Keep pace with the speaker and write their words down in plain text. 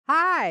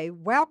Hi,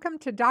 welcome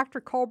to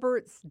Dr.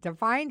 Colbert's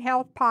Divine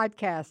Health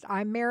Podcast.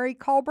 I'm Mary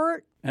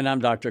Colbert. And I'm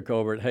Dr.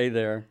 Colbert. Hey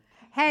there.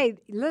 Hey,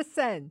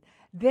 listen,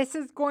 this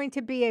is going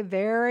to be a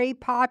very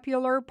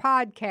popular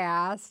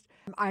podcast.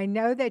 I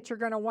know that you're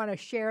going to want to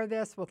share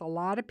this with a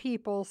lot of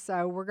people,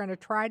 so we're going to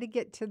try to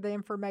get to the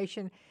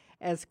information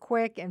as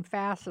quick and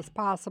fast as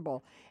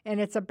possible.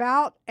 And it's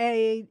about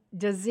a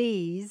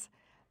disease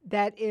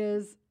that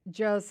is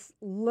just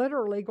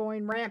literally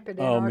going rampant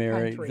in our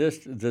Mary, country. this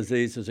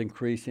disease is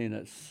increasing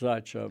at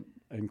such an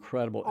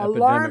incredible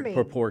Alarming. epidemic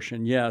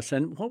proportion. Yes,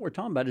 and what we're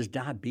talking about is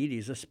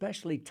diabetes,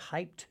 especially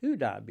type 2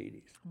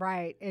 diabetes.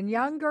 Right, and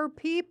younger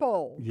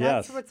people.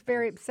 Yes. That's what's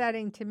very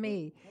upsetting to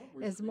me,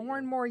 is more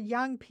and more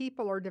young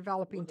people are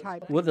developing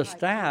type 2. Well, the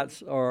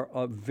stats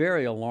are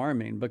very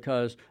alarming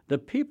because the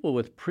people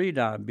with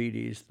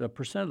prediabetes, the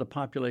percent of the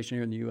population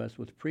here in the U.S.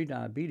 with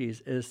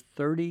prediabetes is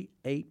 38%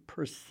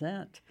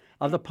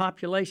 of the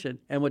population,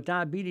 and with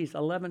diabetes,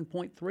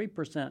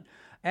 11.3%.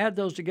 Add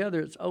those together,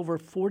 it's over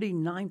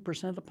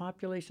 49% of the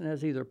population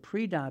has either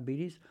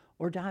prediabetes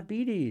or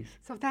diabetes.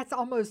 So that's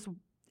almost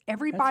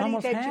everybody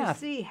almost that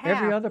half. you see. Half.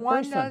 Every other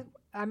person.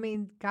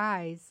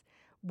 Guys,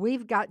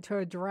 we've got to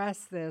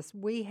address this.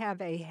 We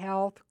have a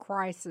health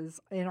crisis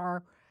in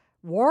our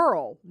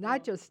world,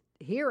 not just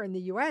here in the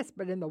U.S.,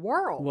 but in the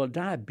world. Well,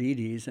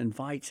 diabetes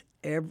invites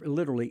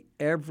literally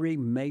every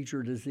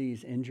major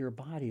disease into your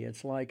body.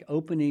 It's like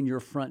opening your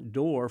front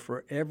door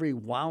for every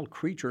wild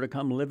creature to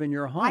come live in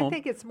your home. I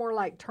think it's more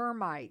like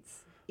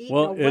termites.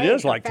 Well, it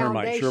is like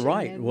termites. You're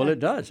right. Well, it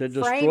does. It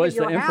destroys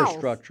the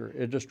infrastructure.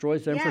 It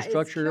destroys the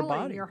infrastructure of your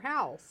body. Your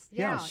house.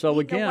 Yeah. So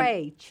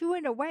again,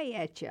 chewing away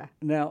at you.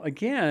 Now,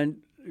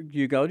 again,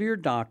 you go to your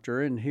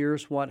doctor, and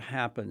here's what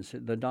happens.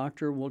 The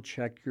doctor will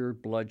check your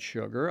blood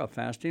sugar. A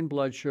fasting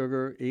blood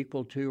sugar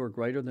equal to or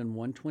greater than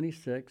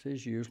 126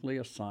 is usually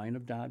a sign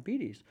of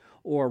diabetes.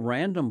 Or a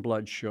random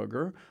blood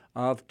sugar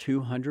of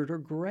 200 or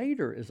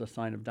greater is a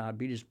sign of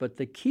diabetes. But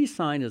the key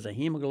sign is a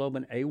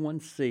hemoglobin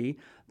A1C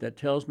that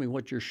tells me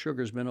what your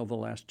sugar's been over the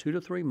last 2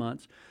 to 3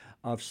 months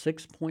of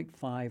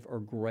 6.5 or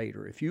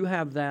greater. If you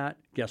have that,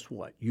 guess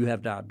what? You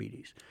have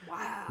diabetes.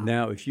 Wow.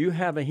 Now, if you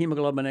have a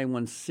hemoglobin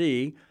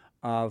A1C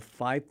of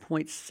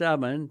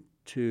 5.7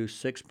 to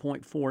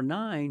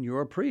 6.49,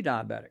 you're a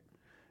pre-diabetic,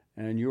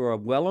 and you are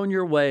well on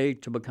your way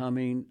to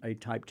becoming a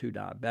type 2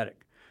 diabetic.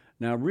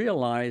 Now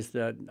realize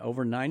that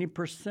over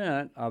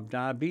 90% of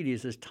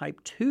diabetes is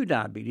type 2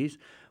 diabetes,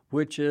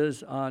 which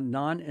is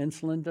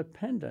non-insulin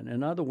dependent.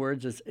 In other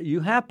words, you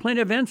have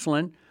plenty of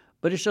insulin,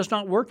 but it's just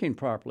not working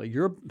properly.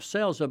 Your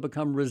cells have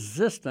become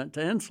resistant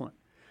to insulin.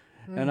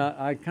 And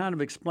I kind of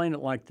explain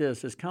it like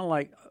this. It's kind of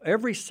like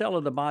every cell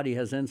of the body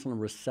has insulin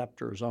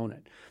receptors on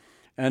it.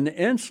 And the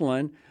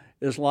insulin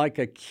is like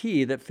a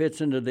key that fits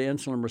into the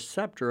insulin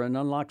receptor and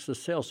unlocks the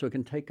cell so it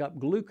can take up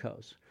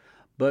glucose.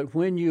 But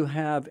when you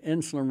have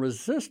insulin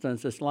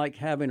resistance, it's like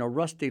having a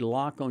rusty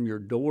lock on your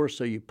door,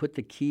 so you put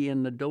the key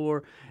in the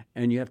door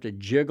and you have to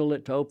jiggle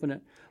it to open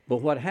it.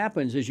 But what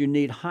happens is you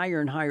need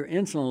higher and higher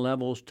insulin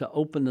levels to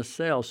open the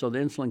cell so the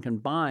insulin can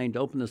bind to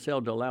open the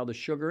cell to allow the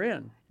sugar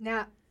in.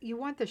 Now, you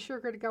want the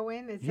sugar to go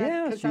in? Is that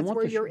Yes, because that's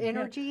where your yeah.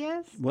 energy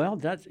is? Well,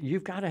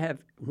 you've got to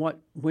have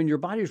when your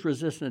body's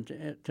resistant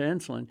to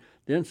insulin,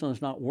 the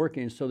insulin's not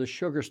working, so the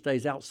sugar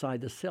stays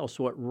outside the cell,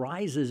 so it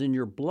rises in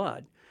your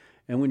blood.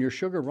 And when your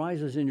sugar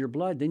rises in your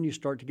blood, then you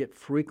start to get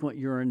frequent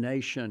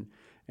urination,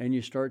 and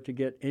you start to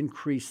get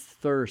increased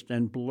thirst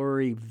and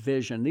blurry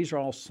vision. These are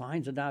all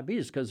signs of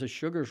diabetes because the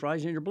sugar's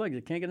rising in your blood.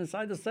 It can't get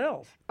inside the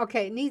cells.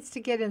 Okay, it needs to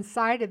get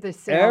inside of the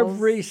cells.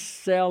 Every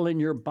cell in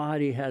your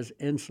body has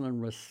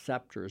insulin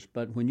receptors.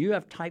 But when you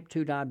have type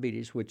 2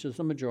 diabetes, which is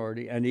the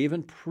majority, and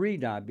even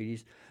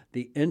pre-diabetes,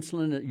 the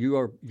insulin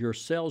your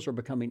cells are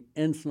becoming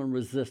insulin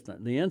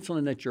resistant. The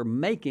insulin that you're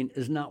making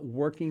is not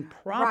working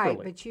properly.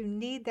 Right, but you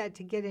need that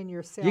to get in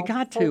your cell. You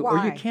got to, or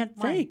you can't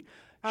think.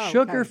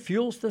 Sugar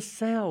fuels the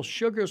cells.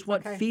 Sugar is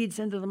what feeds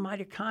into the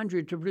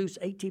mitochondria to produce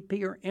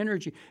ATP or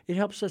energy. It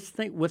helps us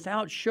think.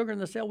 Without sugar in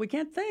the cell, we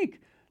can't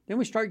think. Then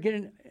we start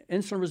getting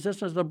insulin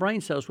resistance to the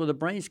brain cells where the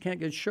brains can't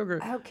get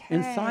sugar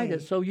inside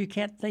it. So you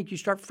can't think. You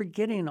start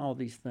forgetting all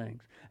these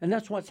things. And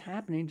that's what's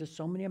happening to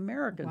so many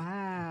Americans.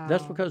 Wow.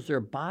 That's because their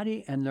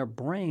body and their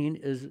brain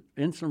is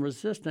insulin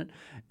resistant.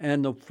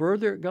 And the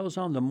further it goes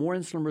on, the more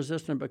insulin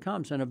resistant it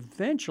becomes. And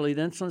eventually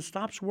the insulin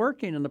stops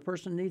working and the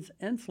person needs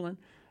insulin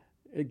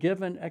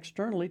given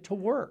externally to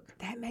work.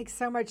 That makes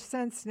so much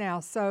sense now.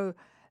 So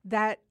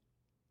that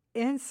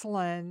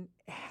insulin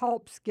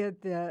helps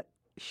get the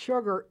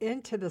sugar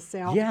into the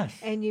cell. Yes.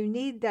 And you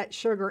need that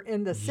sugar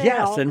in the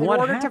cell and in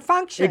order to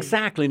function.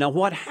 Exactly. Now,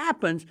 what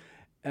happens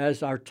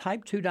as our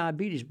type 2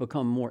 diabetes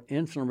become more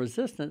insulin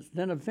resistant,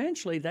 then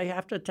eventually they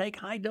have to take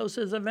high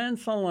doses of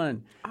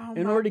insulin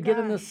in order to get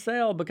in the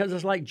cell because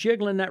it's like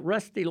jiggling that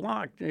rusty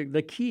lock,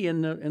 the key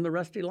in the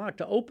rusty lock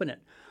to open it.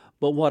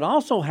 But what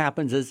also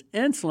happens is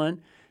insulin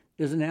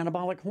is an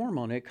anabolic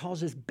hormone. It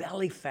causes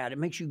belly fat. It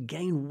makes you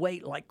gain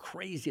weight like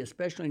crazy,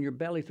 especially in your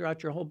belly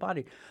throughout your whole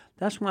body.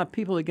 That's why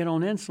people that get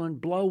on insulin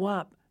blow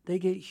up. they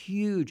get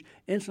huge.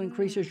 Insulin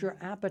increases your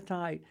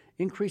appetite,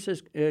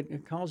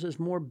 it causes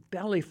more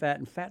belly fat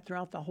and fat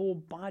throughout the whole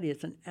body.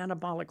 It's an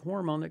anabolic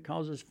hormone that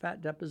causes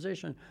fat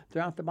deposition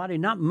throughout the body,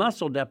 not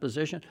muscle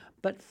deposition,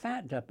 but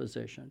fat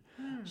deposition.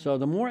 So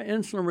the more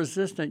insulin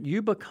resistant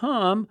you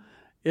become,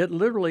 it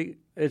lights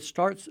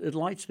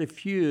the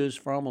fuse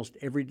for almost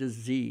every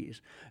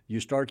disease.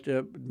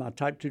 My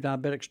type 2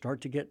 diabetics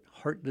start to get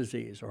heart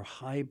disease or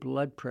high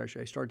blood pressure.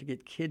 They start to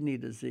get kidney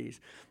disease.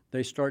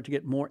 They start to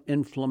get more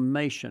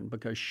inflammation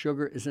because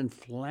sugar is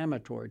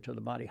inflammatory to the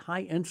body.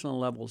 High insulin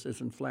levels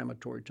is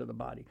inflammatory to the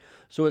body.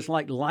 So it's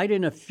like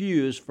lighting a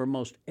fuse for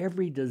most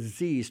every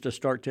disease to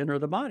start to enter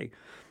the body.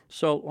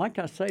 So like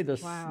I say,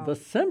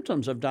 the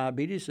symptoms of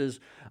diabetes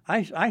is,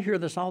 I hear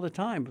this all the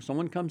time.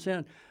 Someone comes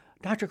in,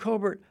 Dr.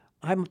 Colbert,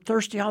 I'm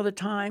thirsty all the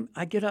time.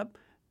 I get up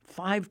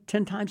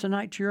 5-10 times a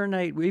night to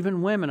urinate.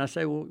 Even women, I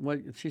say, well,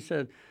 she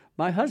said,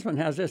 my husband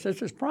has this. It's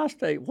his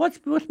prostate. What's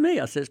with me?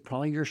 I said, it's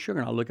probably your sugar.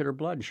 And I'll look at her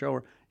blood and show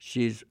her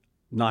she's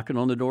knocking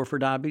on the door for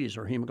diabetes.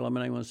 Her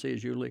hemoglobin A1C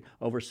is usually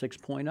over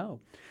 6.0.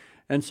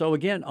 And so,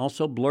 again,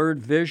 also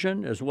blurred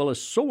vision as well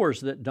as sores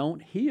that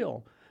don't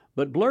heal.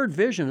 But blurred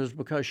vision is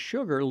because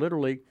sugar,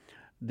 literally,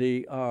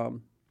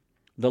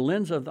 the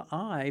lens of the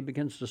eye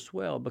begins to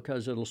swell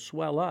because it'll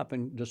swell up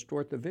and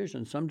distort the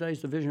vision. Some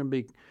days the vision will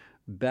be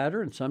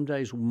better and some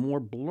days more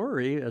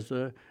blurry as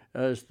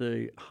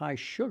the high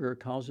sugar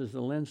causes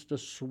the lens to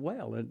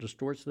swell and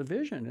distorts the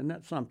vision. Isn't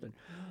that something?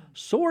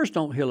 Sores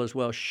don't heal as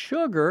well.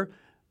 Sugar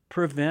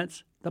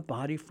prevents the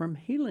body from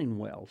healing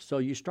well. So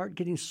you start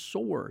getting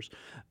sores.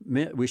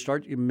 Men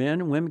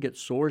and women get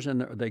sores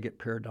they get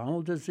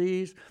periodontal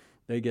disease.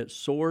 They get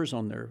sores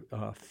on their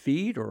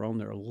feet or on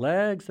their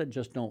legs that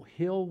just don't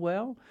heal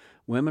well.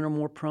 Women are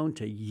more prone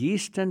to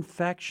yeast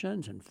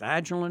infections and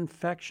vaginal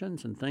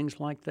infections and things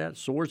like that,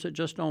 sores that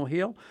just don't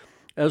heal,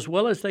 as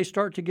well as they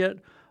start to get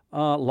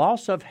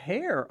loss of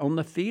hair on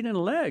the feet and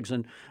legs.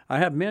 And I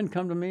have men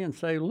come to me and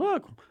say,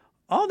 look,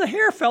 all the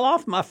hair fell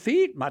off my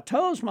feet, my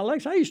toes, my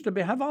legs. I used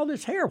to have all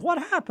this hair. What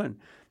happened?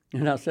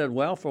 And I said,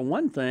 well, for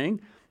one thing,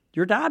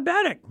 you're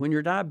diabetic. When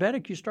you're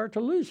diabetic, you start to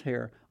lose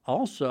hair.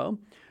 Also,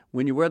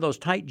 when you wear those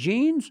tight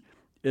jeans,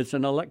 it's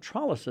an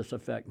electrolysis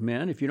effect.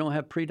 Men, if you don't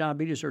have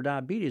prediabetes or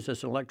diabetes,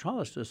 it's an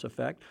electrolysis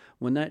effect.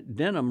 When that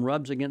denim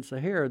rubs against the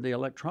hair, the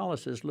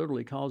electrolysis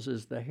literally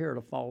causes the hair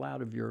to fall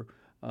out of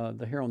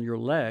the hair on your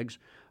legs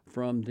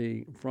from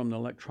the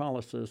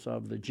electrolysis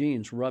of the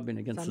jeans rubbing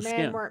against the skin.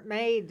 Men weren't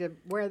made to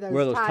wear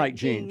those tight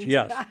jeans.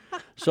 Yes.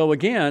 So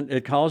again,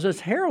 it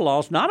causes hair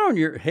loss, not on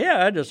your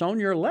head, it's on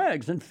your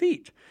legs and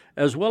feet,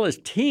 as well as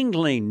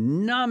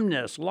tingling,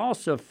 numbness,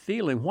 loss of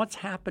feeling. What's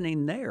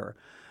happening there?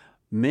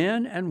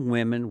 Men and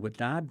women with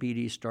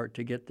diabetes start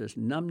to get this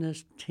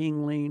numbness,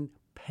 tingling,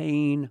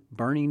 pain,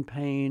 burning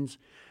pains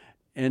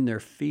in their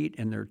feet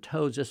and their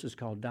toes. This is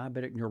called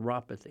diabetic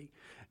neuropathy.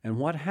 And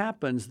what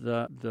happens,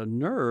 the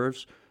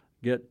nerves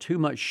get too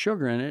much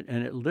sugar in it,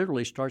 and it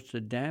literally starts to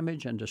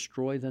damage and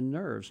destroy the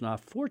nerves. Now,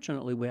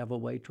 fortunately, we have a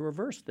way to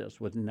reverse this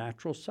with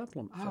natural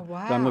supplements that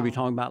I'm going to be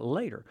talking about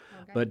later.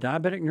 Okay. But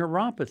diabetic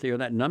neuropathy, or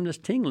that numbness,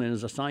 tingling,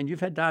 is a sign you've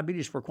had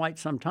diabetes for quite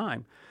some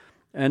time.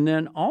 And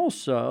then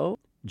also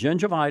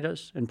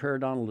gingivitis and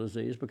periodontal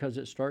disease, because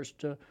it starts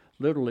to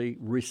literally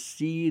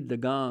recede the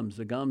gums.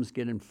 The gums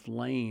get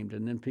inflamed,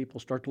 and then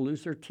people start to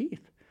lose their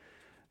teeth.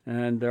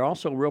 And they're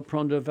also real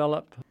prone to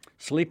develop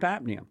sleep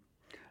apnea.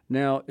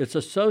 Now, it's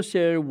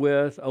associated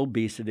with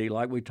obesity,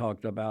 like we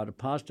talked about, a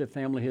positive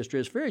family history.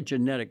 It's very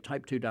genetic,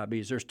 type 2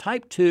 diabetes. There's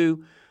type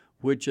 2,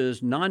 which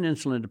is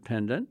non-insulin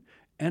dependent,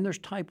 and there's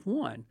type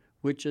 1,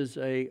 which is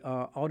a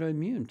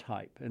autoimmune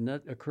type, and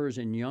that occurs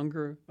in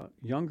younger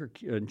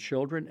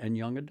children and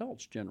young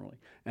adults generally,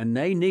 and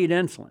they need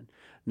insulin.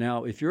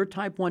 Now, if you're a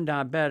type 1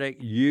 diabetic,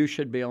 you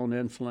should be on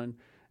insulin,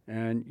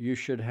 and you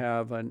should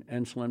have an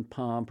insulin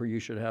pump, or you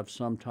should have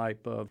some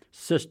type of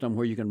system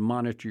where you can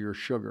monitor your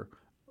sugar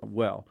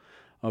well.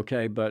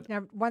 Okay, but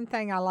now one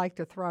thing I like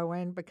to throw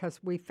in, because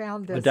we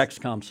found this, the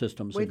Dexcom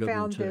system is a good one too. We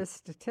found this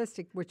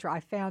statistic, which I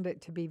found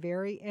it to be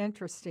very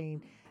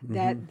interesting,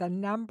 that the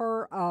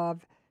number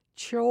of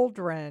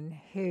children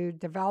who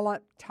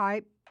develop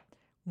type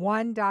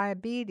 1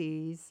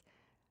 diabetes,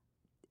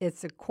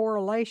 it's a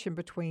correlation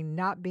between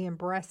not being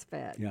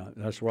breastfed. Yeah,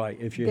 that's right.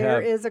 If you there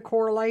have is a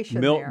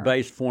correlation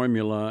milk-based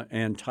formula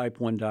and type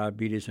 1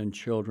 diabetes in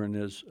children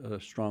is a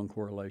strong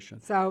correlation.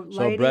 So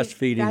ladies,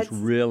 breastfeeding is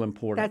real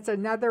important. That's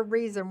another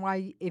reason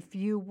why, if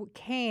you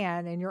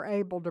can and you're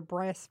able to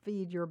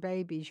breastfeed your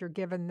babies, you're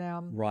giving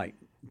them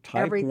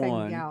Type everything.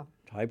 1,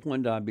 Type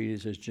 1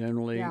 diabetes is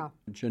generally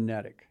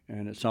genetic,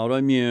 and it's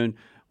autoimmune,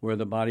 where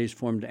the body's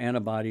formed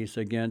antibodies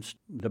against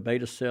the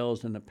beta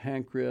cells in the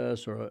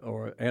pancreas,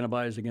 or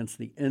antibodies against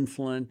the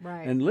insulin.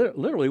 Right. And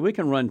literally, we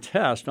can run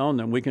tests on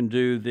them. We can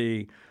do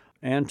the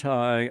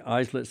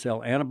anti-islet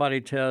cell antibody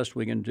test.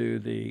 We can do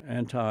the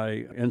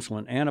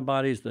anti-insulin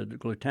antibodies, the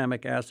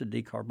glutamic acid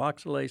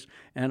decarboxylase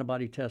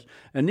antibody test.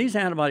 And these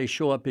antibodies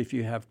show up if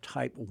you have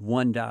type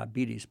 1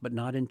 diabetes, but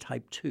not in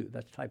type 2.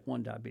 That's type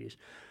 1 diabetes.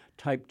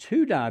 Type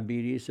 2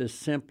 diabetes is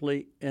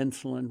simply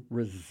insulin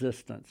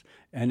resistance,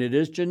 and it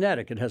is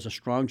genetic. It has a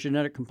strong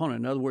genetic component.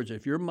 In other words,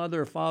 if your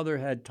mother or father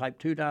had type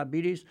 2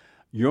 diabetes,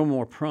 you're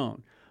more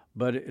prone.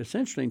 But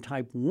essentially,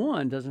 type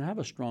 1 doesn't have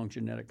a strong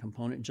genetic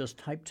component, just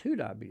type 2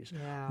 diabetes.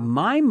 Yeah.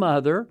 My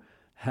mother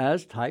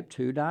has type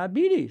 2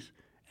 diabetes,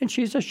 and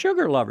she's a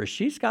sugar lover.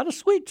 She's got a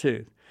sweet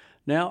tooth.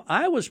 Now,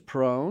 I was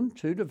prone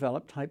to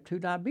develop type 2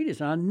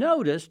 diabetes. And I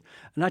noticed,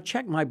 and I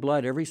checked my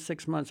blood every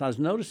 6 months, I was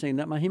noticing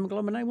that my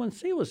hemoglobin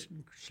A1C was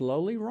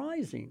slowly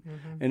rising.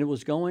 And it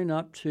was going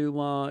up to,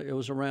 it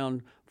was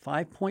around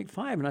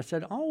 5.5. And I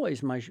said,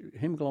 always my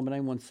hemoglobin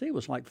A1C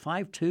was like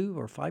 5.2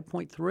 or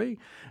 5.3.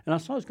 And I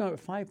saw it was going at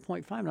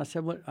 5.5. And I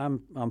said, well,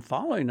 I'm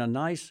following a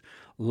nice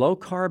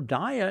low-carb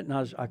diet,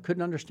 and I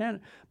couldn't understand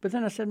it. But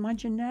then I said, my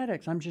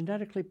genetics, I'm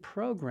genetically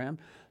programmed.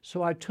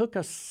 So I took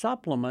a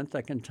supplement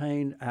that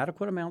contained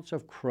adequate amounts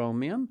of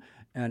chromium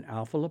and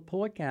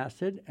alpha-lipoic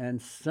acid and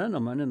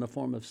cinnamon in the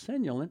form of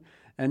sinulin.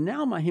 And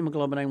now my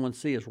hemoglobin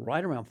A1C is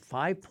right around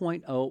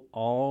 5.0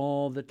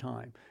 all the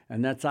time.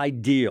 And that's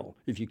ideal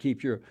if you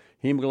keep your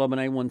hemoglobin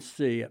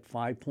A1C at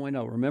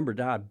 5.0. Remember,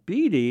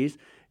 diabetes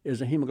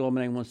is a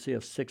hemoglobin A1C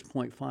of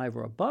 6.5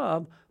 or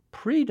above.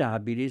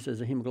 Pre-diabetes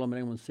is a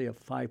hemoglobin A1C of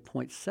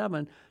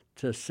 5.7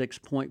 to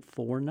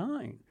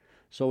 6.49.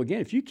 So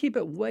again, if you keep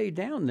it way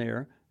down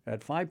there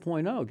at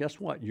 5.0, guess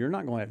what? You're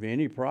not going to have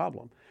any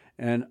problem.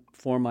 And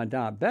for my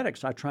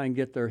diabetics, I try and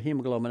get their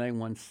hemoglobin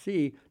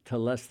A1C to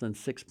less than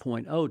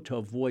 6.0 to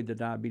avoid the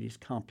diabetes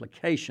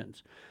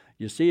complications.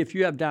 You see, if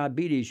you have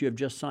diabetes, you have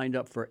just signed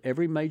up for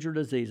every major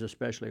disease,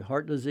 especially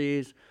heart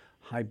disease,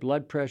 high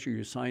blood pressure.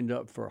 You signed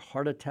up for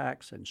heart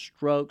attacks and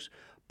strokes,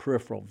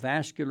 peripheral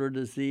vascular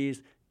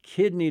disease,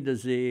 kidney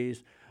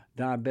disease,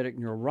 diabetic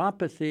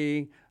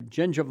neuropathy,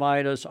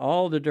 gingivitis,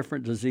 all the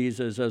different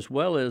diseases, as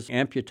well as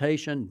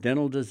amputation,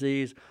 dental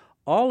disease.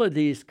 All of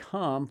these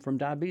come from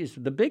diabetes.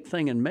 The big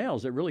thing in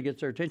males that really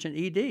gets their attention,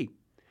 ED.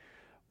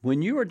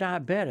 When you are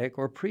diabetic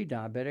or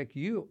pre-diabetic,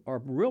 you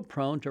are real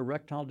prone to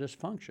erectile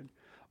dysfunction.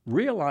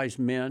 Realize,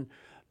 men,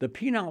 the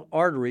penile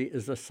artery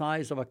is the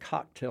size of a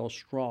cocktail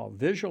straw.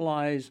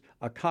 Visualize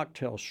a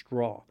cocktail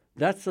straw.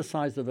 That's the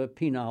size of a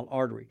penile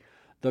artery.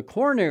 The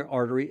coronary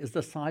artery is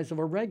the size of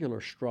a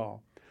regular straw.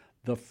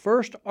 The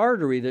first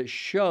artery that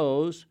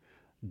shows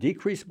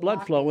decreased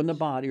blood flow in the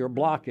body, or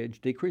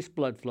blockage, decreased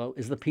blood flow,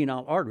 is the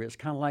penile artery. It's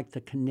kind of like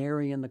the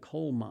canary in the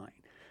coal mine.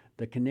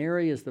 The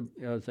canary is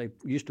they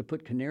used to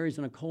put canaries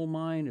in a coal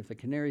mine. If the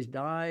canaries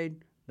died,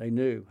 they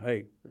knew,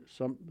 hey,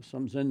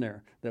 something's in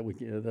there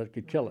that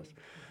could kill us.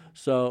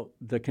 So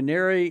the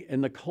canary in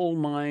the coal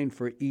mine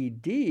for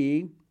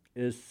ED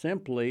is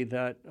simply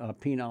that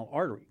penile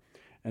artery.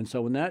 And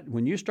so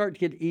when you start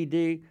to get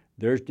ED,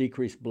 there's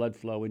decreased blood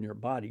flow in your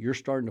body. You're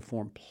starting to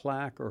form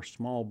plaque or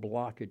small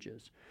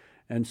blockages.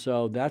 And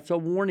so that's a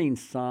warning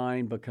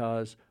sign,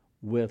 because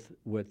with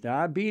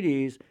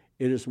diabetes,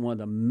 it is one of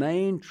the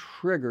main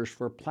triggers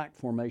for plaque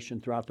formation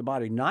throughout the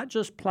body. Not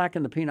just plaque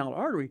in the penile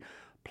artery,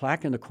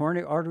 plaque in the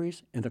coronary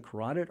arteries, in the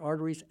carotid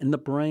arteries, in the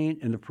brain,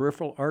 in the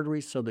peripheral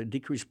arteries, so that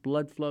decreased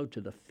blood flow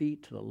to the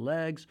feet, to the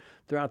legs,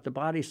 throughout the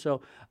body.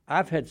 So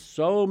I've had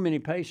so many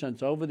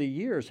patients over the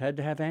years had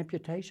to have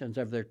amputations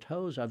of their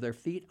toes, of their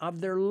feet,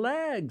 of their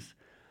legs.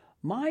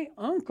 My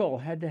uncle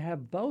had to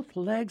have both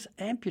legs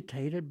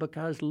amputated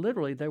because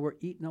literally they were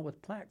eaten up with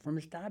plaque from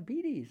his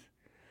diabetes.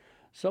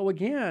 So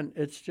again,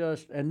 it's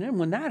just, and then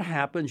when that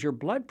happens, your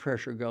blood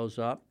pressure goes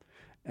up,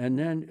 and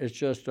then it's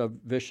just a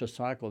vicious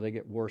cycle. They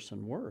get worse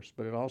and worse,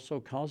 but it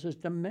also causes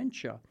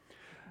dementia.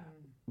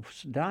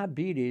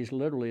 Diabetes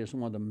literally is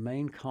one of the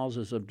main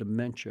causes of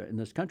dementia in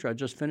this country. I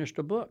just finished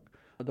a book,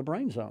 The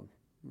Brain Zone.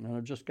 And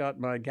I just got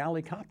my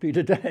galley copy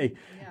today.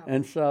 Yeah.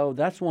 And so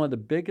that's one of the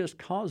biggest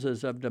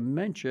causes of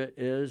dementia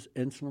is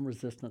insulin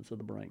resistance of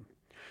the brain.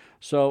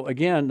 So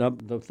again,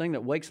 the thing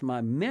that wakes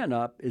my men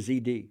up is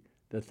ED.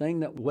 The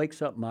thing that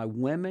wakes up my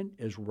women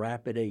is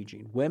rapid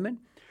aging. Women,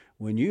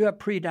 when you have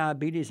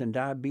prediabetes and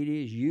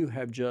diabetes, you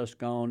have just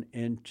gone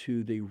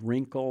into the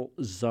wrinkle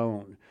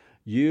zone.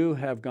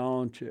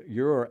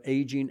 You're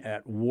aging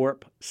at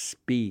warp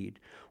speed.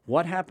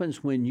 What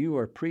happens when you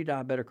are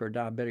pre-diabetic or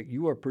diabetic?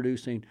 You are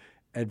producing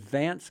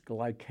advanced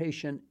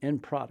glycation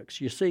end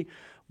products. You see,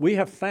 we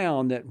have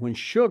found that when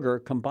sugar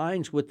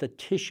combines with the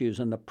tissues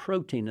and the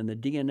protein and the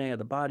DNA of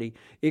the body,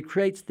 it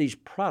creates these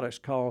products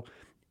called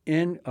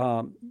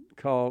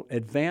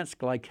advanced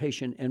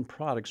glycation end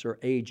products, or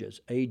AGEs,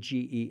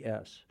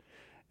 AGES.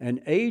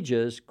 And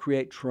AGEs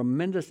create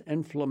tremendous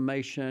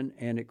inflammation,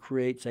 and it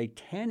creates a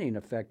tanning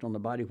effect on the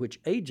body, which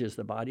ages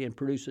the body and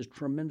produces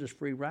tremendous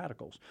free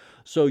radicals.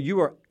 So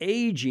you are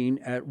aging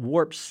at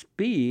warp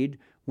speed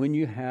when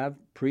you have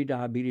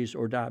prediabetes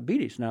or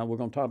diabetes. Now, we're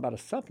going to talk about a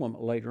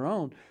supplement later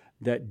on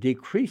that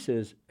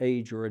decreases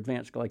age or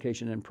advanced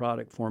glycation end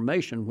product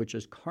formation, which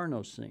is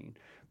carnosine.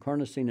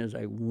 Carnosine is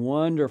a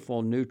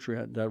wonderful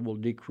nutrient that will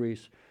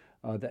decrease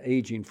the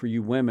aging for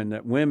you women,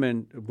 that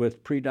women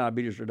with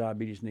prediabetes or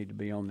diabetes need to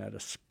be on that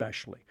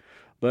especially.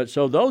 But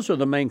so those are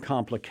the main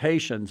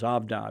complications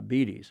of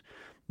diabetes.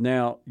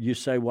 Now, you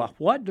say, well,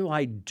 what do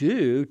I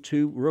do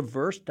to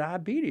reverse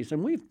diabetes?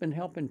 And we've been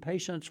helping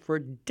patients for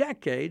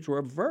decades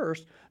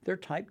reverse their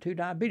type 2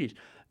 diabetes.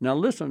 Now,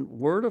 listen,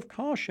 word of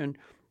caution,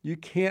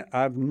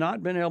 I've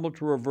not been able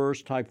to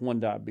reverse type 1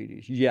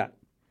 diabetes yet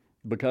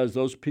because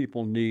those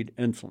people need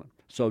insulin.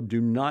 So do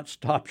not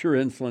stop your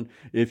insulin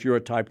if you're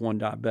a type 1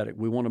 diabetic.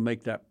 We want to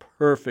make that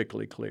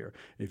perfectly clear.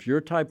 If you're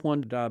a type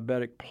 1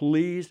 diabetic,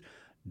 please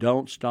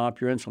don't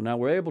stop your insulin. Now,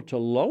 we're able to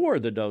lower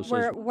the doses.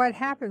 What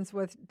happens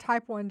with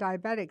type 1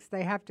 diabetics,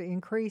 they have to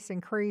increase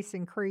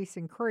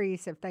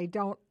if they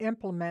don't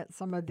implement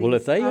some of these. Well,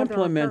 if they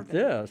implement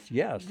this,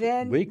 yes,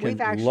 then we can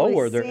lower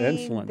lower their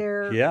insulin.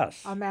 Their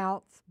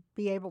amounts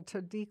be able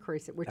to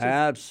decrease it, which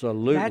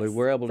absolutely.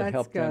 We're able to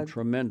help them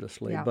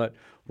tremendously. Yeah. But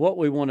what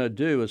we want to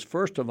do is,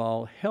 first of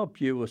all,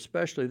 help you,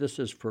 especially this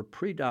is for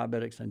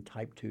pre-diabetics and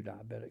type 2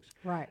 diabetics.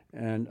 Right.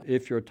 And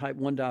if you're a type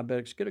 1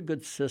 diabetic, get a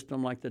good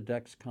system like the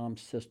Dexcom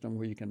system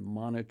where you can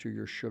monitor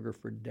your sugar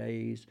for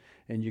days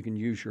and you can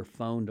use your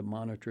phone to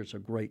monitor. It's a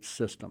great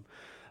system.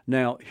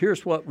 Now,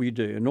 here's what we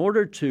do. In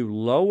order to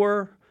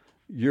lower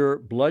your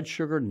blood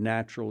sugar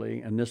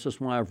naturally, and this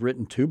is why I've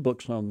written 2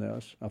 books on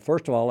this.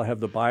 First of all, I have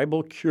the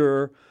Bible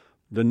Cure,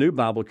 the new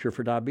Bible Cure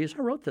for Diabetes.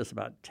 I wrote this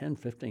about 10,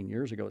 15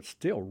 years ago. It's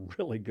still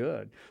really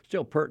good,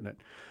 still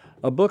pertinent.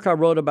 A book I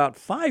wrote about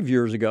 5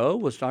 years ago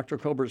was Dr.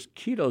 Kobert's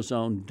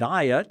Ketozone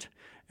Diet,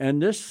 and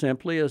this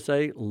simply is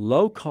a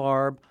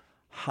low-carb,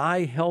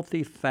 high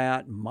healthy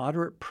fat,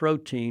 moderate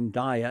protein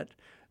diet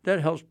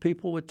that helps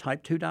people with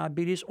type 2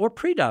 diabetes or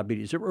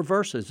prediabetes. It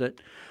reverses it.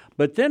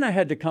 But then I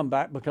had to come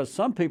back because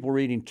some people were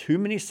eating too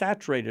many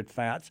saturated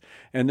fats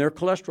and their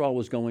cholesterol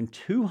was going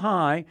too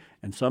high,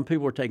 and some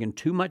people were taking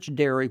too much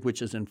dairy,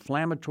 which is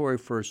inflammatory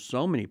for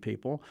so many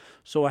people.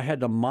 So I had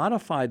to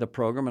modify the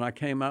program, and I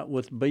came out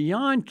with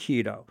Beyond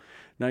Keto.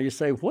 Now you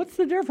say, what's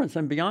the difference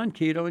in Beyond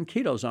Keto and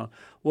Ketozone?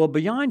 Well,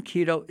 Beyond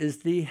Keto is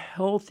the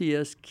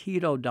healthiest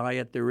keto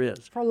diet there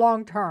is. For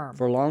long term.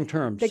 For long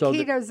term. The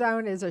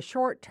Ketozone is a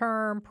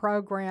short-term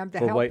program to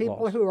help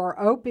people who are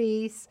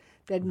obese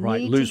that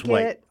need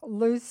to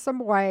lose some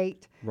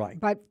weight. Right.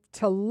 But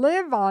to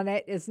live on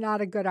it is not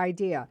a good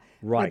idea.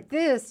 Right. But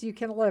this you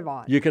can live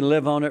on. You can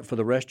live on it for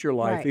the rest of your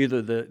life, right.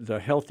 Either the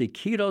healthy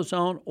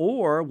Ketozone,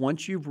 or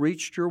once you've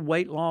reached your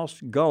weight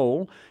loss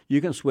goal,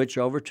 you can switch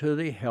over to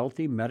the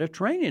healthy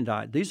Mediterranean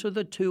diet. These are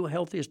the 2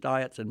 healthiest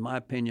diets, in my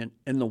opinion,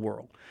 in the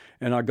world.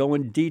 And I go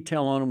in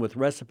detail on them with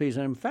recipes.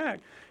 And in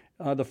fact,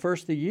 the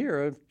first of the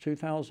year of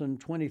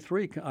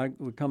 2023, I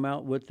would come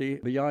out with the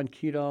Beyond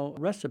Keto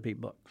recipe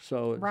book.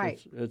 So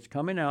it's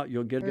coming out.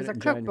 You'll get it in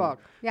January. Cookbook.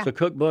 Yeah. It's a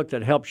cookbook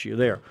that helps you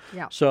there.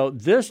 Yeah. So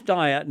this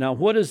diet, now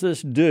what does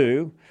this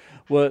do?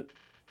 Well,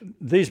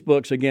 these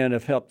books, again,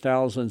 have helped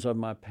thousands of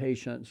my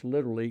patients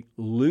literally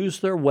lose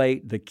their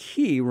weight. The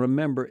key,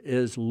 remember,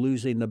 is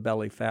losing the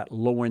belly fat,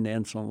 lowering the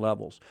insulin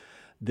levels.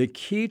 The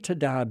key to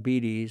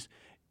diabetes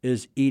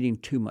is eating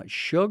too much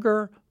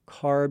sugar,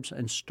 carbs,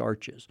 and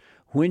starches.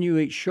 When you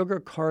eat sugar,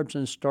 carbs,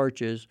 and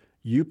starches,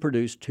 you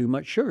produce too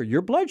much sugar.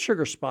 Your blood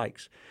sugar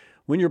spikes.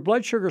 When your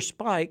blood sugar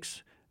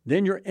spikes,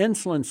 then your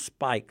insulin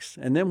spikes.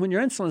 And then when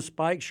your insulin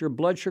spikes, your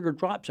blood sugar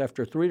drops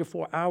after 3 to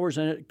 4 hours,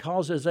 and it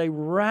causes a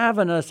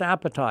ravenous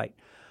appetite.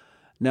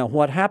 Now,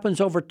 what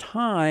happens over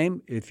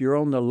time, if you're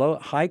on the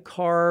high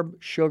carb,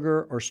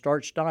 sugar, or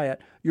starch diet,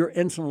 your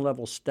insulin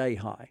levels stay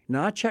high.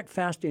 Now, I check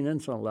fasting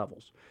insulin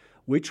levels.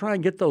 We try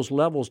and get those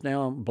levels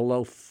down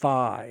below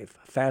 5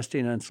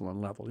 fasting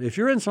insulin levels. If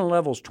your insulin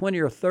level is 20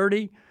 or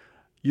 30,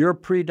 you're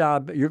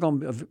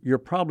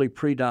probably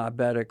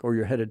pre-diabetic, or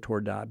you're headed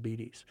toward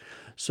diabetes.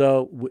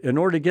 So in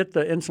order to get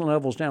the insulin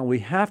levels down, we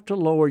have to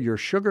lower your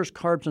sugars,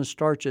 carbs, and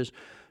starches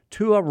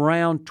to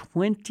around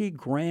 20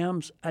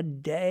 grams a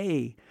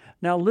day.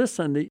 Now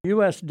listen, the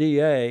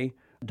USDA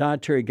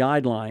dietary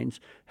guidelines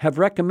have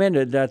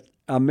recommended that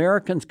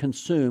Americans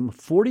consume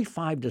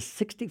 45 to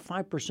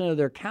 65% of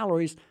their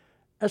calories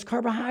as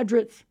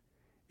carbohydrates.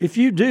 If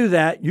you do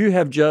that, you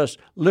have just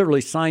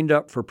literally signed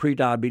up for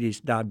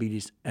prediabetes,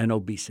 diabetes, and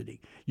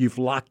obesity. You've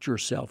locked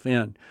yourself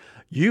in.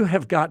 You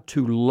have got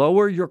to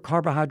lower your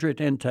carbohydrate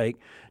intake.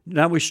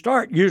 Now, we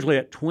start usually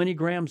at 20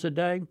 grams a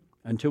day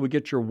until we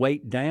get your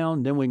weight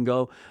down. Then we can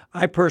go.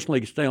 I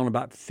personally stay on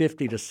about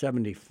 50 to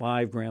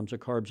 75 grams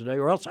of carbs a day,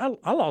 or else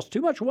I lost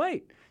too much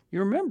weight. You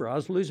remember, I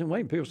was losing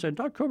weight, and people said,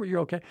 Dr. Kobert, you're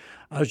okay.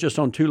 I was just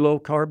on too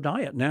low-carb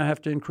diet. Now I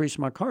have to increase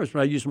my carbs,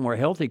 but I use more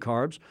healthy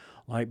carbs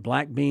like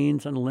black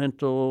beans and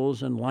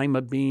lentils and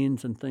lima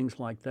beans and things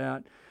like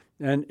that.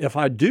 And if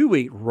I do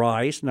eat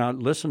rice, now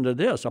listen to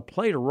this, a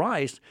plate of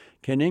rice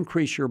can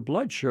increase your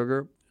blood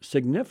sugar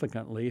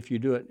significantly. If you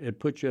do it, it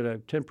puts you at a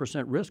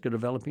 10% risk of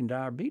developing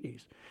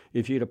diabetes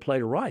if you eat a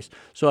plate of rice.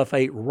 So if I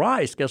eat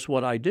rice, guess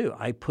what I do?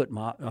 I put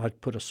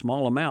a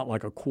small amount,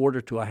 like a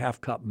quarter to a half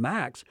cup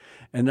max,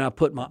 and then I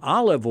put my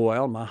olive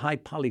oil, my high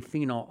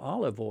polyphenol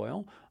olive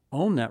oil,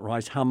 on that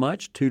rice. How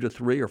much? 2 to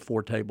 3 or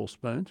 4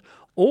 tablespoons.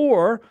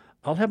 Or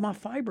I'll have my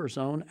fiber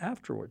zone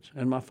afterwards.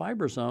 And my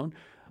fiber zone,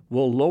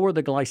 will lower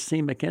the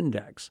glycemic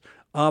index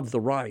of the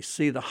rice.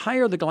 See, the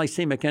higher the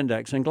glycemic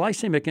index, and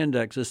glycemic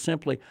index is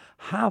simply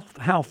how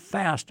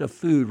fast a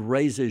food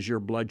raises your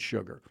blood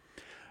sugar.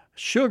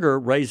 Sugar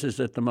raises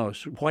it the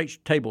most. White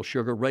table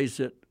sugar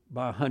raises it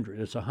by 100.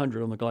 It's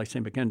 100 on the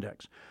glycemic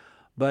index.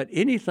 But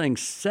anything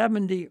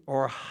 70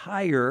 or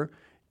higher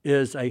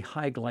is a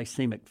high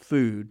glycemic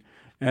food.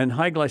 And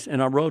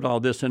and I wrote all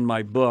this in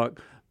my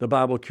book, The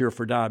Bible Cure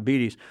for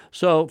Diabetes.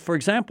 So, for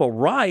example,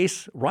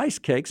 rice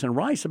cakes and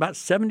rice about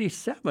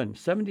 77 on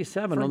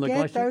the glycemic.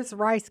 Forget those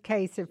rice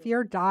cakes if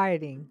you're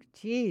dieting.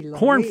 Gee, Louise.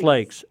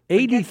 Cornflakes,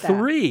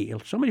 83.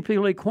 So many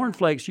people eat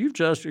cornflakes.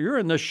 You're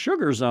in the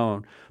sugar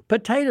zone.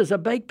 Potatoes, a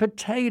baked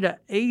potato,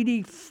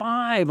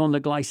 85 on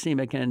the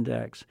glycemic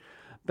index.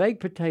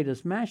 Baked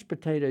potatoes, mashed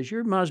potatoes,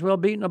 you might as well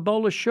be eating a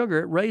bowl of sugar.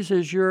 It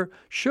raises your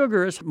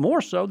sugar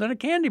more so than a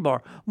candy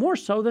bar, more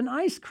so than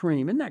ice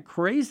cream. Isn't that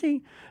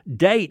crazy?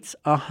 Dates,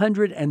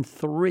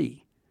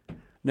 103.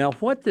 Now,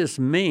 what this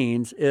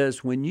means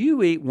is when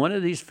you eat one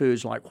of these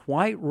foods like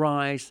white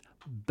rice,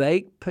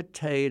 baked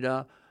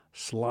potato,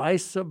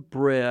 slice of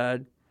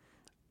bread,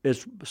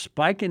 it's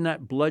spiking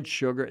that blood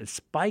sugar, it's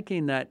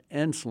spiking that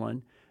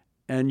insulin,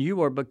 and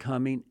you are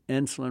becoming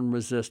insulin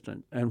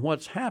resistant. And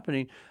what's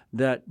happening,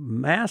 that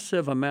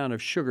massive amount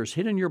of sugar is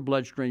hitting your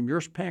bloodstream, your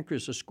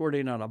pancreas is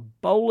squirting out a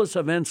bolus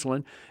of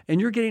insulin,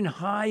 and you're getting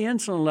high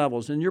insulin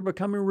levels, and you're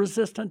becoming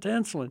resistant to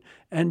insulin.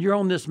 And you're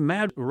on this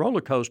mad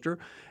roller coaster,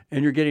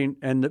 and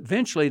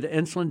eventually the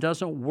insulin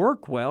doesn't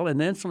work well, and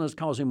the insulin is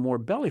causing more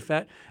belly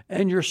fat,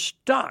 and you're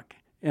stuck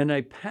in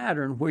a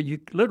pattern where you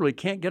literally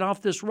can't get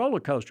off this roller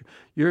coaster.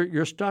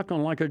 You're stuck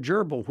on like a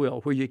gerbil wheel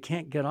where you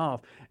can't get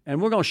off.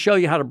 And we're going to show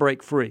you how to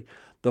break free.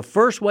 The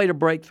first way to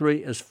break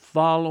free is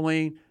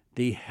following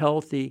the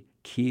healthy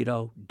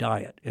keto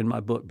diet in my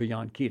book,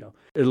 Beyond Keto.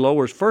 It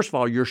lowers, first of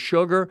all, your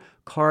sugar,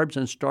 carbs,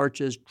 and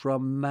starches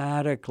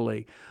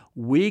dramatically.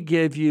 We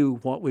give you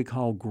what we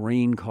call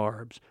green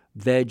carbs,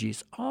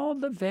 veggies, all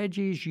the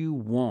veggies you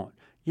want.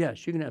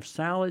 Yes, you can have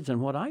salads,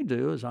 and what I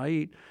do is I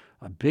eat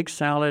a big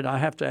salad. I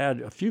have to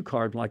add a few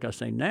carbs, like I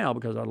say now,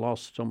 because I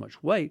lost so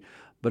much weight,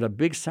 but a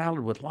big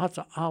salad with lots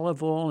of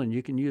olive oil, and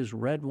you can use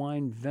red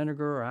wine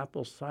vinegar or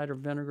apple cider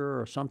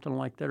vinegar or something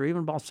like that, or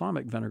even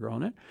balsamic vinegar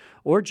on it,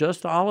 or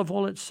just the olive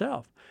oil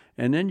itself.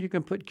 And then you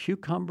can put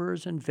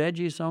cucumbers and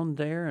veggies on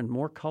there, and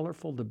more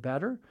colorful the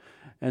better.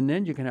 And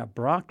then you can have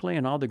broccoli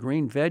and all the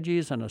green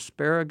veggies and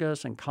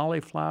asparagus and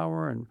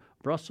cauliflower and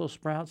Brussels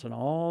sprouts and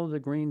all the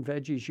green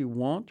veggies you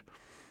want.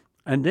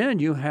 And then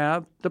you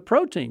have the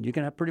protein. You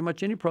can have pretty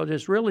much any protein.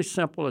 It's really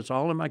simple. It's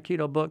all in my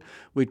keto book.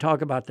 We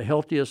talk about the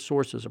healthiest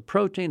sources of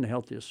protein, the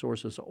healthiest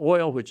sources of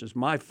oil, which is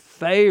my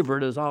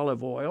favorite is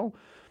olive oil.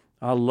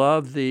 I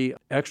love the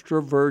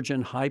extra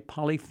virgin high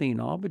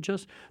polyphenol,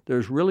 but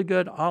there's really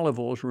good olive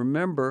oils.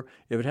 Remember,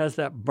 if it has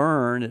that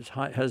burn, it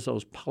has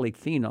those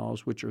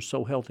polyphenols, which are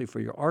so healthy for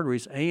your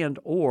arteries, and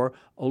or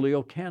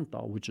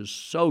oleocanthal, which is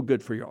so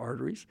good for your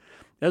arteries,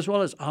 as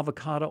well as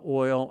avocado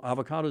oil.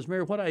 Avocados,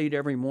 Mary, what I eat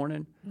every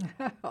morning?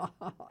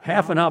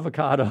 Half an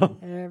avocado.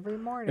 Every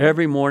morning.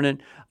 Every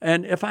morning.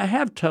 And if I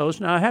have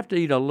toast, now I have to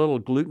eat a little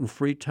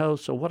gluten-free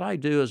toast. So what I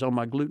do is on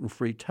my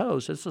gluten-free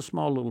toast, it's a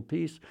small little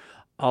piece,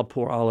 I'll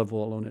pour olive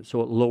oil on it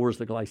so it lowers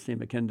the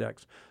glycemic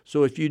index.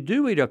 So if you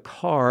do eat a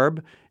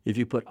carb, if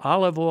you put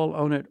olive oil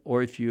on it,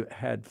 or if you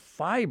had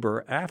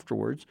fiber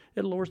afterwards,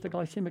 it lowers the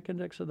glycemic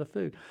index of the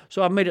food.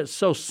 So I've made it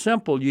so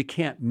simple you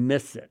can't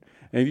miss it.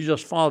 And if you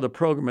just follow the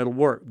program, it'll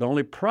work. The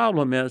only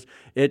problem is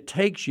it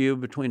takes you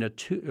between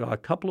a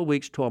couple of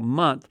weeks to a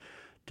month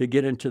to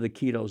get into the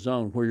keto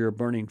zone where you're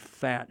burning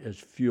fat as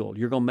fuel.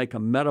 You're going to make a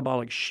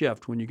metabolic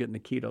shift when you get in the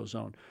keto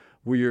zone,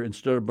 where you're,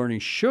 instead of burning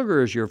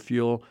sugar as your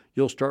fuel,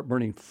 you'll start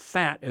burning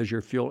fat as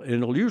your fuel. And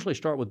it'll usually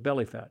start with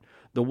belly fat.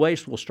 The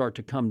waist will start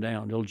to come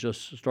down. It'll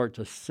just start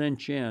to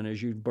cinch in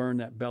as you burn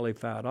that belly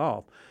fat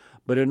off.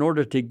 But in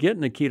order to get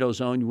in the keto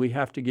zone, we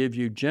have to give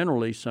you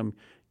generally some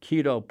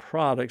keto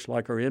products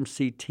like our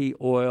MCT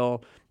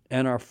oil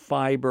and our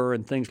fiber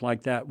and things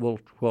like that will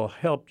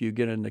help you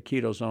get in the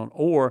keto zone.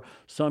 Or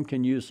some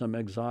can use some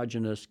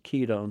exogenous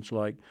ketones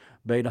like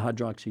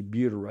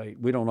beta-hydroxybutyrate.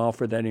 We don't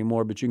offer that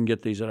anymore, but you can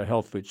get these at a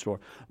health food store.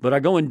 But I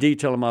go in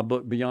detail in my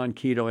book, Beyond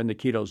Keto and the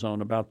Keto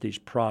Zone, about these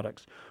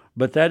products.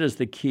 But that is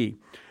the key.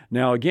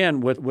 Now, again,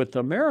 with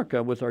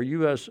America, with our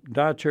U.S.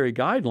 dietary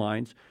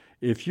guidelines,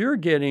 if you're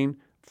getting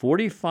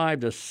 45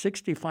 to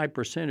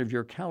 65% of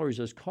your calories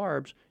as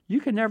carbs, you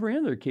can never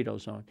enter the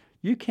keto zone.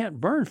 You can't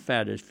burn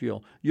fat as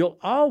fuel. You'll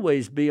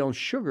always be on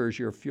sugar as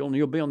your fuel, and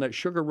you'll be on that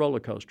sugar roller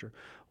coaster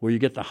where you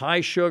get the high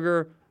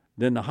sugar,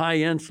 then the high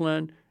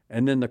insulin,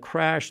 and then the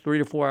crash 3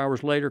 to 4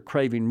 hours later,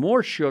 craving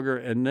more sugar,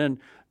 and then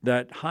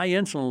that high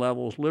insulin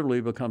levels literally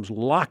becomes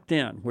locked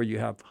in where you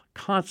have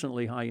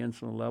constantly high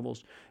insulin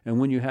levels. And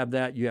when you have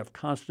that, you have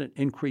constant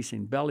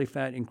increasing belly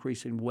fat,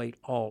 increasing weight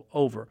all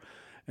over.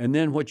 And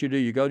then what you do,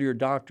 you go to your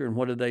doctor, and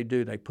what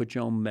do? They put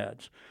you on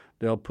meds.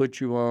 They'll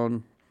put you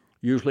on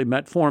usually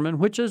metformin,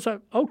 which is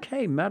an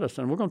okay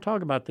medicine. We're going to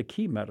talk about the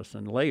key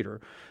medicine later.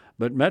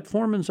 But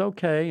metformin's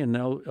okay, and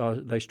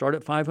they start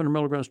at 500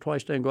 milligrams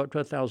twice a day and go up to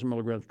 1,000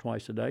 milligrams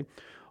twice a day.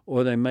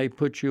 Or they may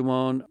put you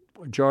on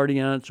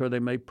Jardiance, or they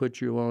may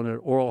put you on an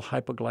oral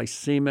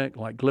hypoglycemic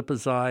like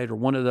glipizide or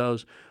one of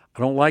those. I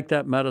don't like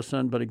that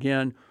medicine, but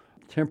again,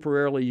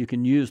 temporarily you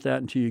can use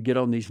that until you get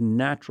on these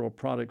natural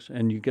products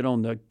and you get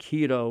on the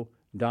keto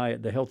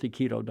diet, the healthy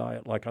keto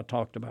diet like I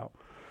talked about.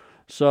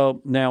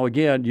 So now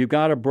again, you've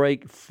got to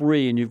break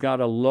free and you've got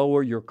to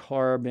lower your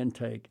carb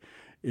intake.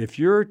 If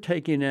you're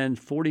taking in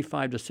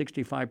 45 to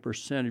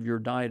 65% of your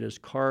diet as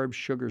carbs,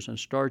 sugars, and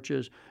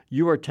starches,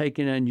 you are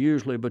taking in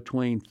usually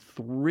between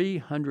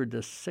 300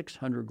 to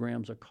 600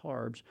 grams of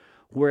carbs,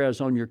 whereas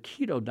on your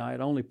keto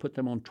diet, only put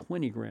them on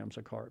 20 grams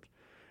of carbs.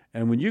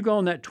 And when you go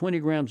on that 20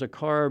 grams of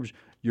carbs,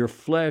 your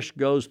flesh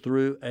goes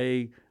through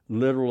a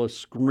literal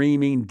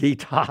screaming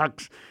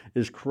detox,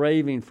 is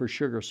craving for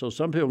sugar. So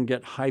some people can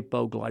get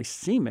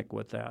hypoglycemic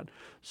with that.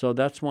 So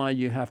that's why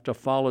you have to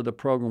follow the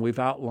program. We've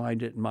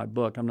outlined it in my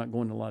book. I'm not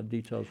going into a lot of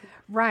details.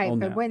 Right, on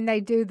but that. when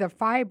they do the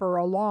fiber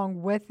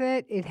along with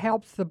it, it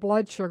helps the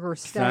blood sugar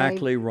stay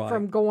Exactly right.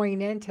 from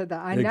going into the,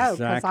 I know,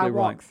 because I Exactly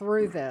walk right.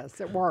 through this.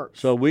 It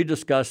works. So we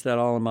discussed that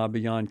all in my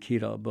Beyond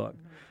Keto book.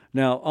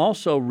 Now,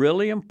 also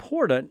really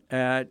important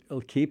at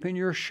keeping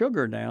your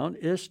sugar down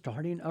is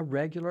starting a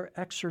regular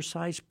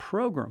exercise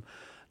program.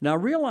 Now,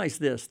 realize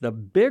this, the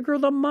bigger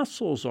the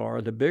muscles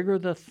are, the bigger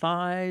the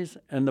thighs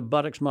and the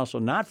buttocks muscle,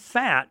 not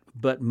fat,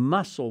 but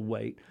muscle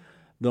weight,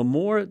 the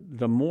more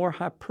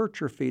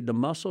hypertrophied the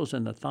muscles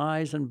in the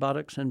thighs and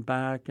buttocks and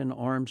back and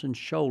arms and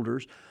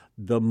shoulders,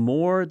 the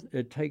more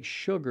it takes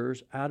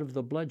sugars out of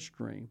the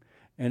bloodstream.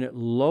 And it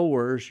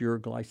lowers your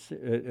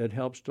it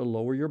helps to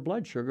lower your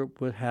blood sugar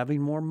with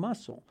having more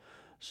muscle.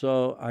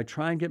 So I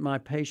try and get my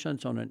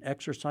patients on an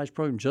exercise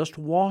program. Just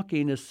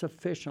walking is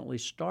sufficiently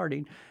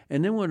starting.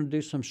 And then we're going to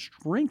do some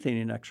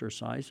strengthening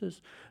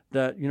exercises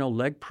that,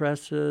 leg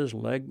presses,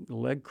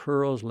 leg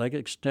curls, leg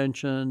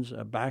extensions,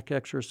 back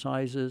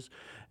exercises,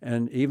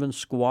 and even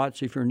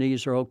squats if your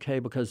knees are okay,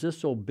 because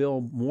this will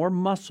build more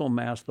muscle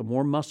mass. The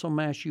more muscle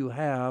mass you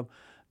have,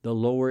 the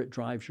lower it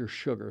drives your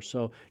sugar.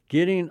 So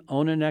getting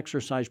on an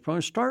exercise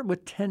program, start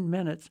with 10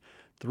 minutes,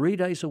 3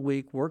 days a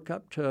week, work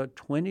up to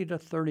 20 to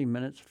 30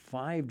 minutes,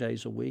 5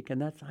 days a week,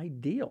 and that's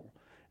ideal.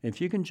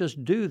 If you can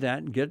just do that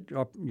and get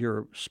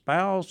your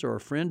spouse or a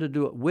friend to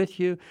do it with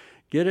you,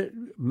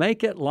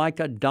 make it like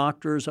a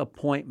doctor's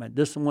appointment.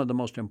 This is one of the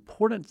most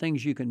important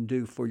things you can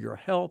do for your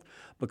health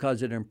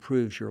because it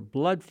improves your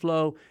blood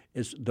flow.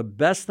 It's the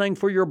best thing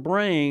for your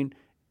brain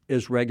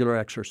is regular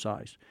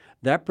exercise.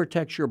 That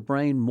protects your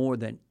brain more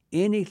than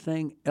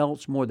anything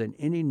else, more than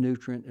any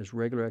nutrient, is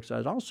regular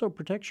exercise. It also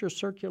protects your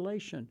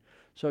circulation.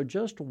 So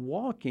just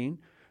walking,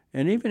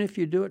 and even if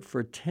you do it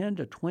for 10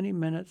 to 20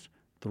 minutes,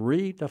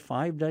 3 to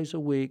 5 days a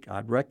week,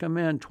 I'd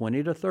recommend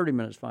 20 to 30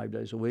 minutes 5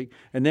 days a week,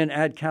 and then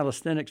add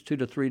calisthenics 2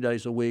 to 3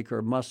 days a week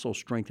or muscle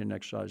strengthening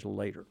exercise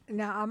later.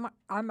 Now,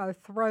 I'm going to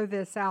throw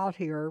this out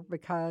here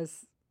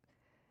because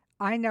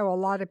I know a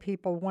lot of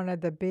people, one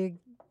of the big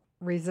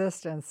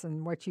resistance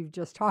and what you've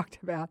just talked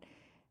about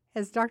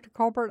is, Dr.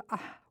 Colbert,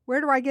 where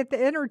do I get the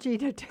energy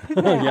to do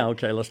that? Yeah,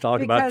 okay, let's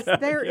talk about that. Because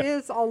there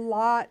is a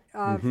lot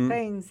of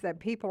things that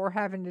people are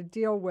having to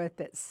deal with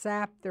that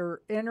sap their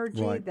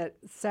energy, Right. that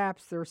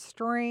saps their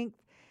strength.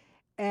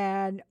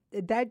 And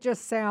that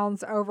just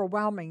sounds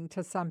overwhelming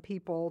to some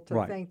people to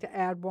Right. think to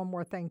add one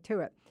more thing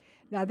to it.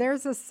 Now,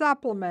 there's a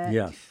supplement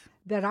Yes.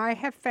 that I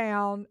have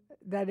found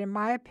that, in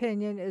my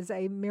opinion, is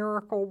a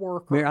miracle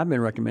worker. I've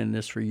been recommending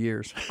this for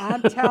years.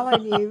 I'm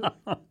telling you,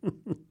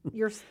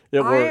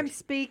 I am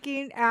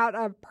speaking out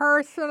of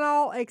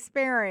personal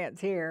experience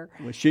here.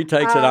 When she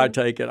takes it, I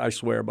take it. I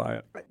swear by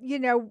it.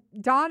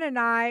 Don and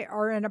I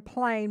are in a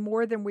plane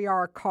more than we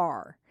are a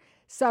car.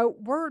 So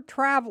we're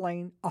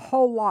traveling a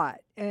whole lot,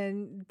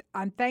 and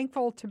I'm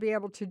thankful to be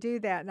able to do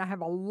that. And I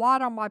have a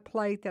lot on my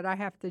plate that I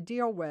have to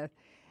deal with.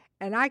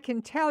 And I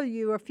can tell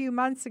you, a few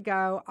months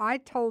ago, I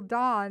told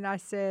Don, I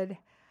said,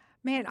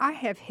 man, I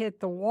have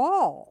hit the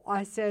wall.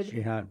 I said,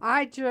 She had.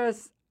 I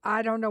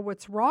don't know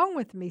what's wrong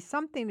with me.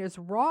 Something is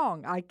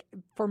wrong.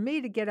 For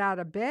me to get out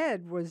of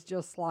bed was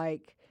just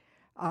like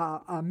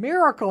a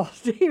miracle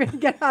to even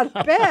get out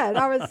of bed.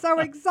 I was so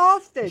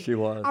exhausted. She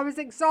was. I was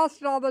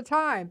exhausted all the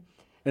time.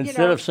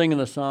 Instead of singing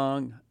the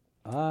song,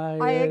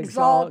 I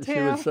exalt she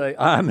him. would say,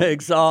 I'm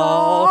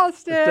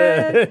exhausted.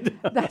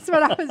 That's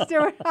what I was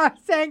doing. I was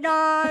saying,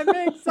 I'm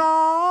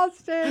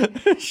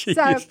exhausted. She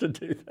So, used to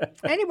do that.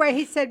 Anyway,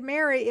 he said,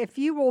 Mary, if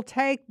you will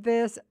take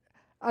this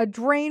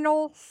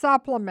adrenal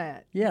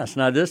supplement. Yes.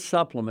 Now, this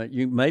supplement,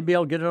 you may be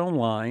able to get it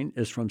online.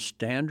 It's from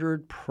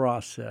Standard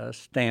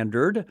Process,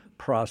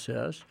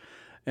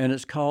 and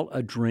it's called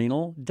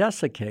Adrenal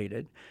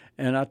Desiccated.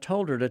 And I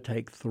told her to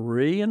take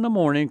 3 in the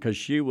morning because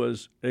she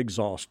was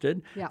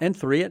exhausted, Yeah. and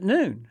 3 at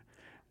noon.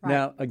 Right.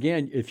 Now,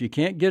 again, if you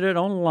can't get it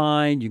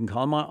online, you can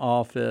call my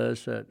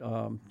office at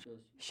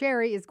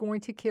Sherry is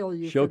going to kill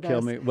you. she'll for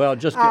kill this. me. Well,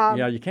 just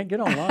you can't get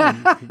online.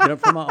 You can get it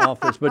from my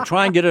office, but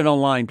try and get it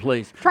online,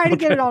 please. Try to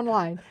get it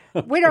online.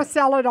 We don't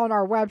sell it on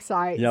our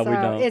website. Yeah, so we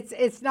don't.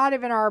 It's not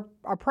even our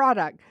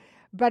product.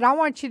 But I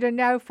want you to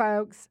know,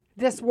 folks,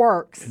 this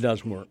works. It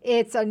does work.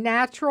 It's a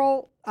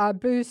natural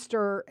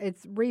booster.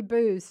 It's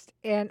Reboost.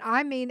 And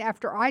I mean,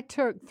 after I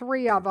took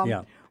 3 of them,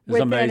 Yeah, it's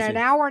within amazing. an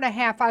hour and a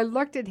half, I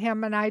looked at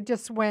him and I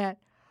just went,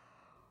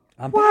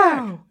 I'm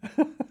wow,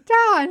 back.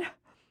 Don,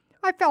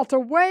 I felt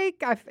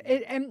awake.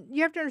 And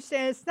you have to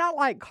understand, it's not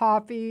like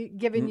coffee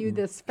giving you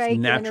this fake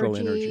natural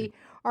energy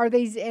or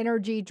these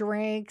energy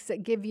drinks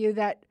that give you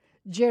that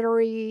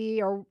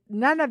jittery or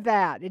none of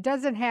that. It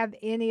doesn't have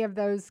any of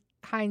those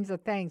kinds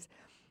of things.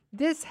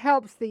 This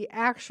helps the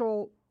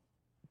actual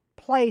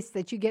place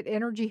that you get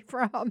energy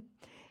from.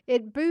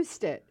 It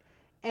boosts it.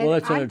 And Well,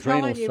 it's an I'm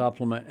adrenal telling you,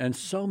 supplement. And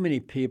so many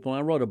people,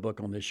 I wrote a book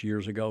on this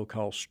years ago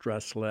called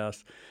Stress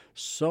Less.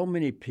 So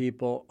many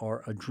people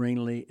are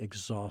adrenally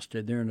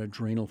exhausted. They're in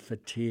adrenal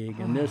fatigue.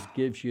 And this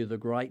gives you the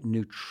right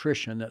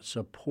nutrition that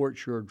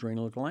supports your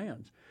adrenal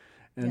glands.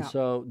 And Yeah.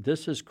 so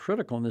this is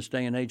critical in this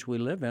day and age we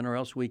live in, or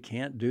else we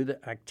can't do the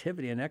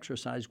activity and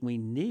exercise we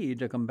need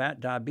to combat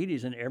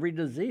diabetes and every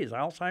disease,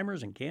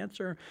 Alzheimer's and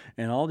cancer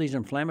and all these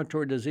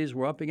inflammatory diseases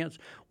we're up against.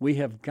 We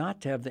have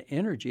got to have the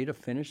energy to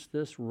finish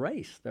this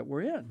race that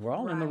we're in. We're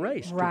all in the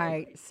race.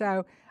 Right.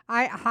 So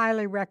I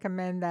highly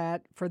recommend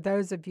that for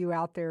those of you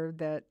out there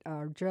that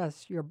are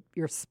just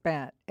you're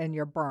spent and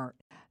you're burnt.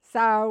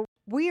 So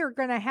we are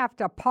going to have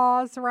to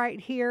pause right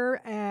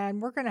here,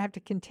 and we're going to have to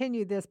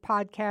continue this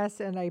podcast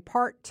in a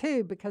part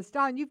 2 because,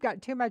 Don, you've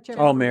got too much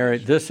information. Oh, Mary,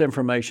 this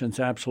information is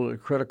absolutely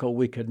critical.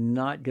 We could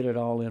not get it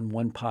all in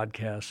one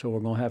podcast, so we're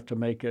going to have to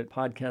make it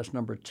podcast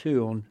number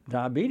 2 on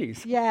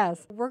diabetes.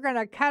 Yes. We're going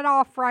to cut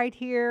off right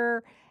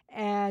here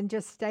and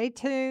just stay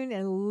tuned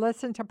and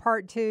listen to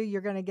part 2.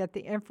 You're going to get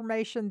the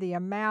information, the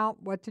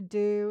amount, what to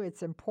do.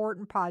 It's an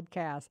important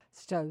podcast.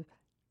 So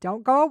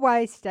don't go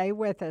away. Stay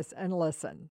with us and listen.